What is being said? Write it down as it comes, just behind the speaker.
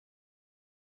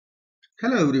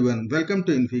Hello everyone, welcome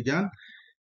to Infigyan.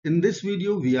 In this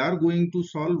video, we are going to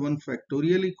solve one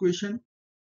factorial equation.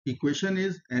 Equation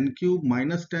is n cube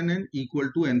minus 10n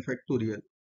equal to n factorial.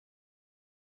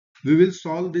 We will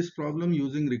solve this problem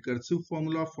using recursive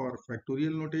formula for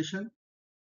factorial notation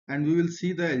and we will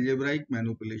see the algebraic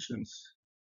manipulations.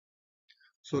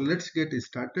 So let's get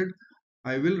started.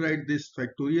 I will write this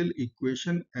factorial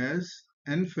equation as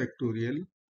n factorial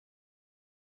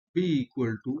be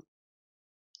equal to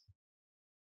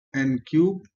n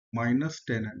cube minus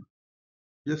 10n.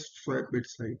 Just swap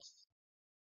its sides.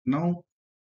 Now,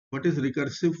 what is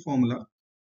recursive formula?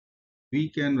 We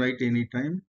can write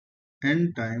anytime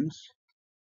n times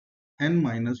n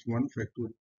minus 1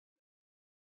 factorial.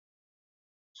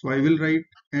 So I will write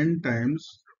n times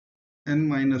n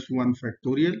minus 1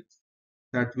 factorial,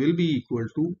 that will be equal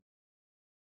to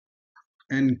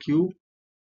n cube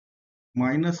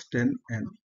minus 10n.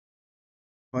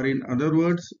 Or in other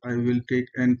words, I will take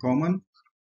n common,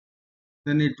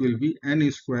 then it will be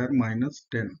n square minus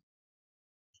 10.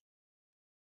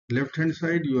 Left hand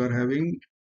side you are having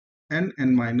n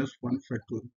minus 1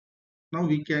 factorial. Now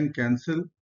we can cancel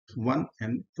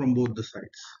 1n from both the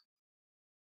sides.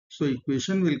 So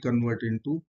equation will convert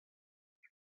into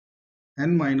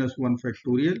n minus 1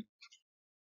 factorial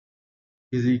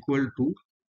is equal to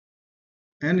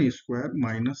n square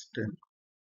minus 10.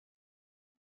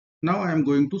 Now I am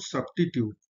going to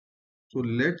substitute. So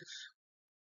let's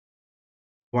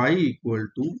y equal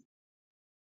to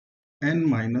n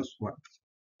minus 1.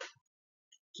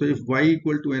 So if y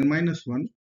equal to n minus 1,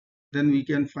 then we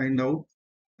can find out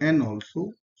n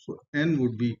also. So n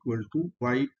would be equal to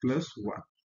y plus 1.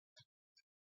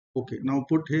 Okay, now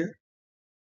put here.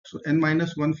 So n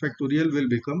minus 1 factorial will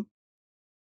become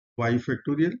y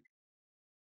factorial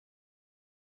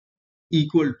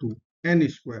equal to n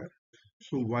square.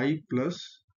 So y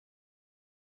plus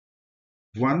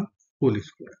 1 whole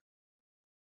square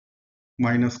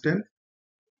minus 10.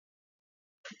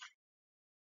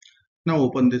 Now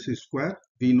open this square.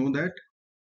 We know that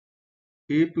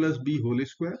a plus b whole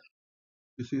square.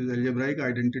 This is algebraic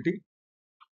identity.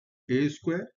 A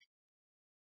square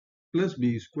plus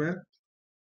b square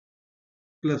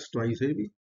plus twice ab.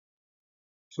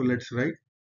 So let's write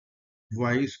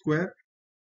y square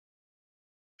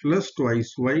plus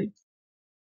twice y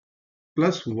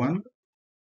plus 1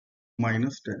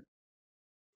 minus 10.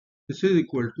 This is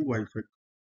equal to y factorial.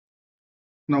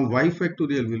 Now y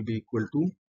factorial will be equal to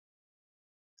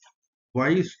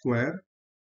y square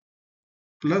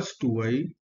plus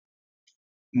 2y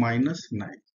minus 9.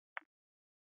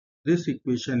 This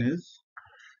equation is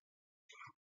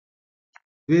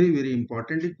very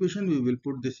important equation. We will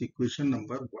put this equation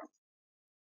number 1.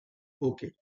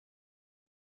 Okay.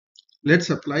 Let's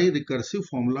apply recursive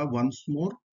formula once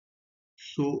more.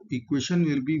 So equation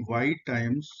will be y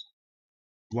times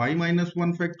y minus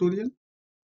 1 factorial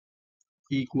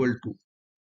equal to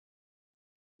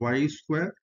y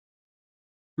square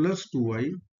plus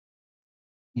 2y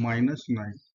minus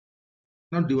 9.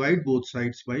 Now divide both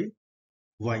sides by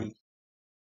y.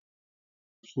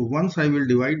 So once I will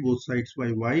divide both sides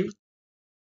by y,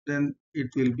 then it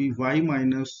will be y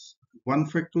minus 1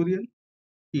 factorial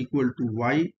equal to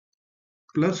y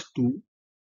plus 2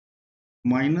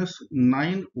 minus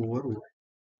 9 over y.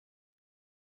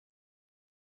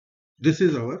 This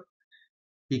is our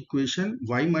equation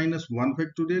y minus 1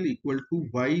 factorial equal to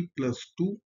y plus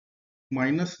 2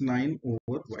 minus 9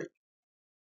 over y.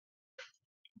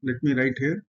 Let me write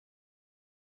here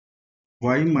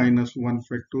y minus 1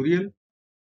 factorial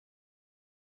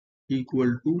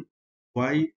equal to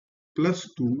y plus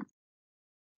 2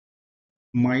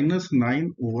 minus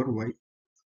 9 over y.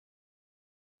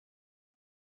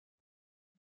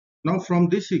 Now from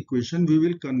this equation we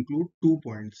will conclude 2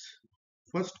 points.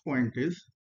 First point is,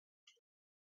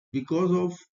 because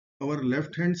of our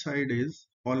left hand side is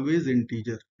always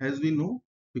integer, as we know,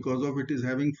 because of it is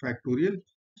having factorial,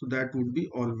 so that would be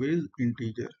always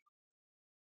integer.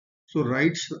 So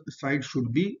right side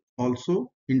should be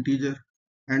also integer.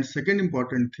 And second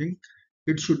important thing,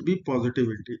 it should be positive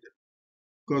integer,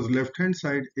 because left hand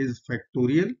side is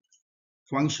factorial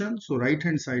function, so right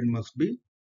hand side must be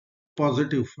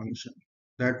positive function.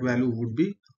 That value would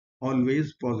be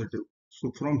always positive.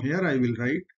 So from here I will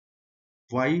write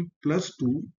y plus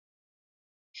 2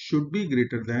 should be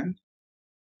greater than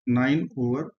 9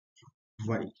 over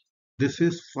y. This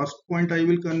is first point I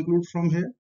will conclude from here.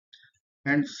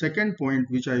 And second point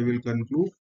which I will conclude,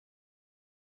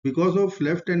 because of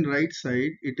left and right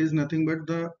side, it is nothing but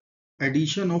the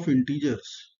addition of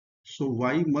integers. So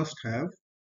y must have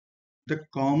the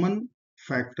common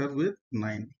factor with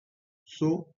 9.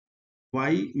 So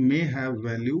y may have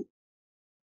value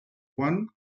 1,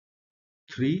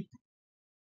 3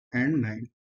 and 9.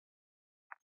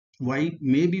 Y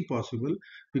may be possible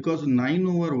because 9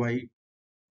 over y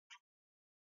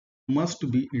must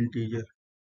be integer.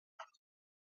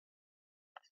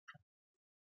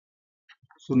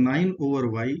 So 9 over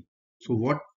y, so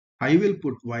what I will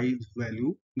put y's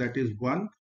value, that is 1,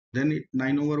 then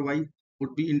 9 over y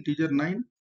would be integer 9.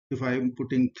 If I am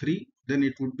putting 3, then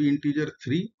it would be integer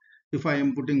 3. If I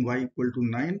am putting y equal to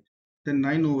 9, then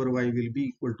 9 over y will be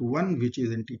equal to 1, which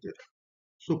is integer.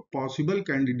 So possible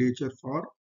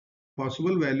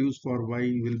values for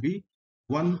y will be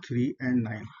 1, 3 and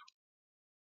 9.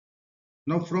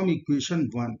 Now from equation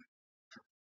 1,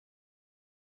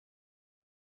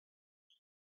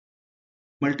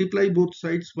 multiply both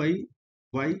sides by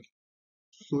y.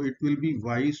 So it will be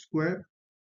y square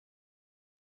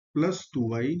plus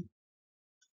 2y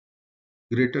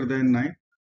greater than 9,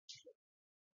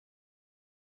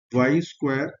 y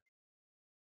square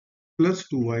plus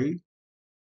 2y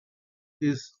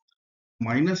is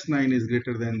minus 9 is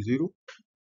greater than 0.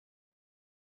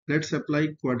 Let's apply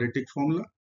quadratic formula.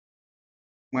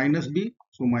 Minus b,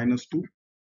 so minus 2,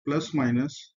 plus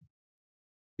minus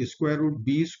square root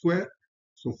b square,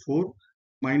 so 4,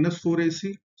 minus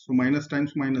 4ac, so minus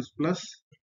times minus plus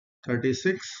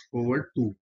 36 over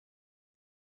 2.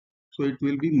 So it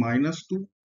will be minus 2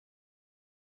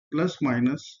 plus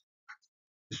minus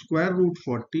square root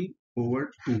 40 over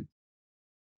 2,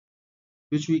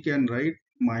 which we can write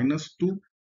minus 2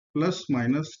 plus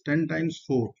minus 10 times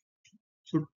 4.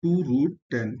 So 2 root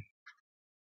 10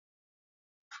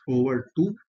 over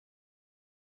 2.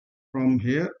 From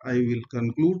here I will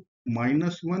conclude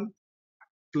minus 1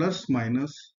 plus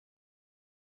minus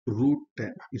root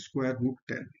 10, square root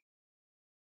 10.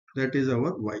 That is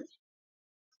our y.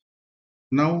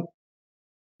 Now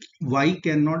y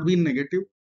cannot be negative.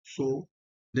 So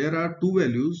there are two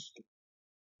values.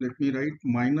 Let me write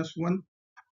minus 1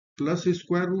 plus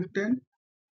square root 10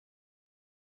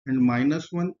 and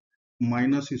minus 1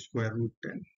 minus square root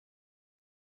 10.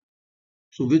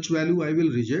 So which value I will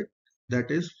reject?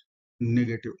 That is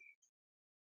negative.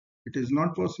 It is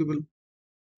not possible.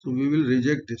 So we will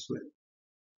reject this value.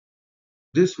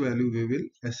 This value we will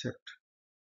accept.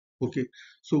 Okay.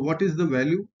 So what is the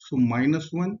value? So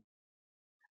minus 1,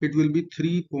 it will be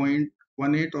 3.18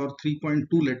 or 3.2.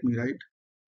 Let me write.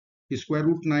 Square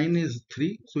root 9 is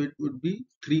 3. So it would be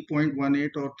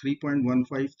 3.18 or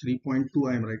 3.15, 3.2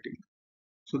 I am writing.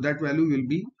 So that value will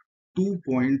be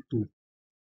 2.2.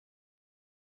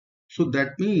 So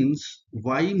that means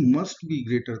y must be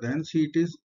greater than, see it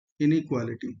is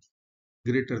inequality,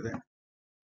 greater than.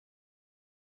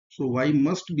 So y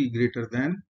must be greater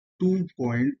than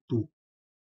 2.2.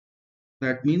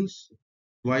 That means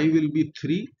y will be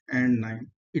 3 and 9.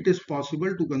 It is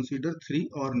possible to consider 3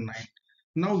 or 9.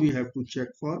 Now we have to check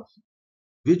for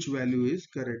which value is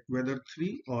correct, whether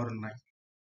 3 or 9.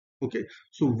 Okay,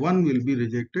 so 1 will be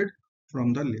rejected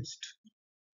from the list.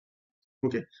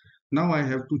 Okay, now I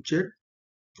have to check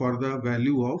for the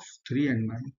value of 3 and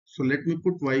 9. So let me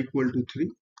put y equal to 3.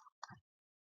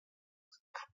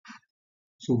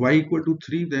 So y equal to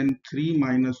 3, then 3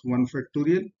 minus 1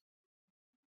 factorial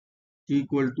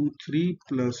equal to 3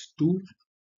 plus 2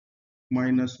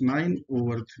 minus 9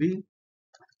 over 3.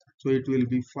 So it will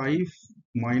be 5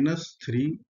 minus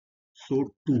 3,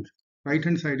 so 2. Right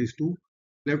hand side is 2,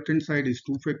 left hand side is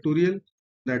 2 factorial,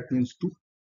 that means 2,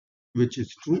 which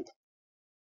is true.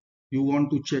 You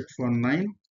want to check for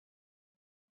 9,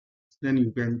 then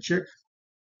you can check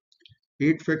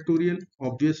 8 factorial.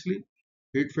 Obviously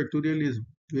 8 factorial is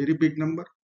very big number.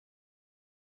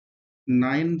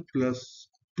 9 plus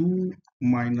 2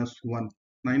 minus 1,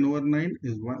 9 over 9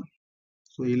 is 1.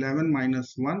 So 11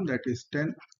 minus 1, that is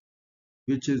 10,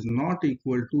 which is not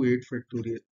equal to 8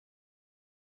 factorial.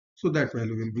 So that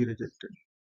value will be rejected.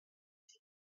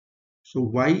 So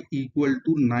y equal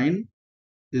to 9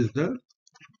 is the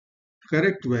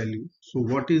correct value. So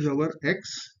what is our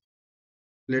x?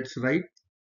 Let's write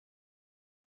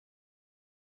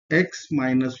x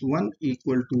minus 1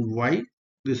 equal to y.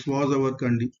 This was our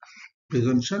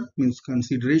presumption, means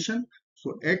consideration.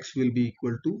 So x will be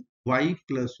equal to y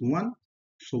plus 1.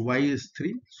 So y is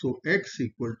 3. So x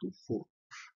equal to 4.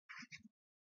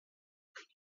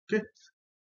 Okay.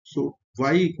 So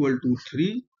y equal to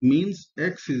 3 means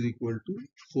x is equal to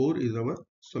 4 is our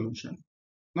solution.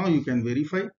 Now you can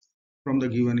verify from the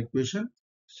given equation.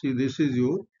 See, this is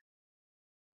your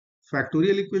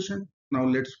factorial equation. Now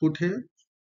let's put here.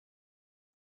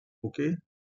 Okay.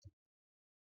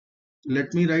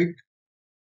 Let me write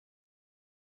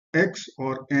x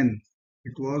or n.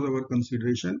 It was our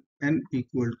consideration, n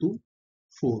equal to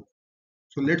 4.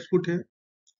 So let's put here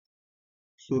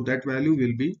So that value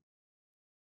will be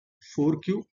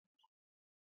 4q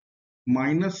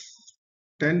minus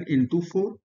 10 into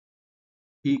 4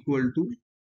 equal to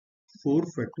 4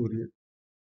 factorial.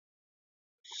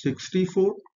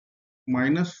 64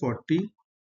 minus 40,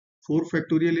 4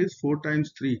 factorial is 4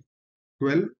 times 3,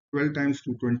 12, 12 times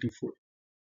 2, 24.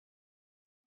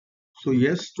 So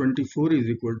yes, 24 is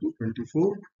equal to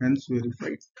 24, hence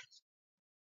verified.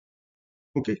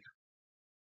 Okay,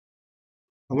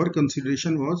 our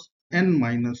consideration was n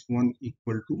minus 1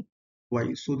 equal to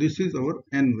y. So this is our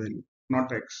n value,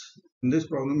 not x. In this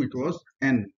problem it was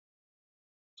n.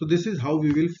 So this is how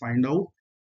we will find out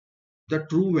the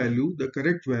true value, the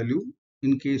correct value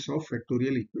in case of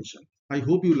factorial equation. I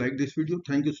hope you like this video.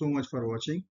 Thank you so much for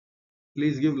watching.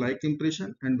 Please give like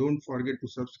impression and don't forget to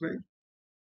subscribe.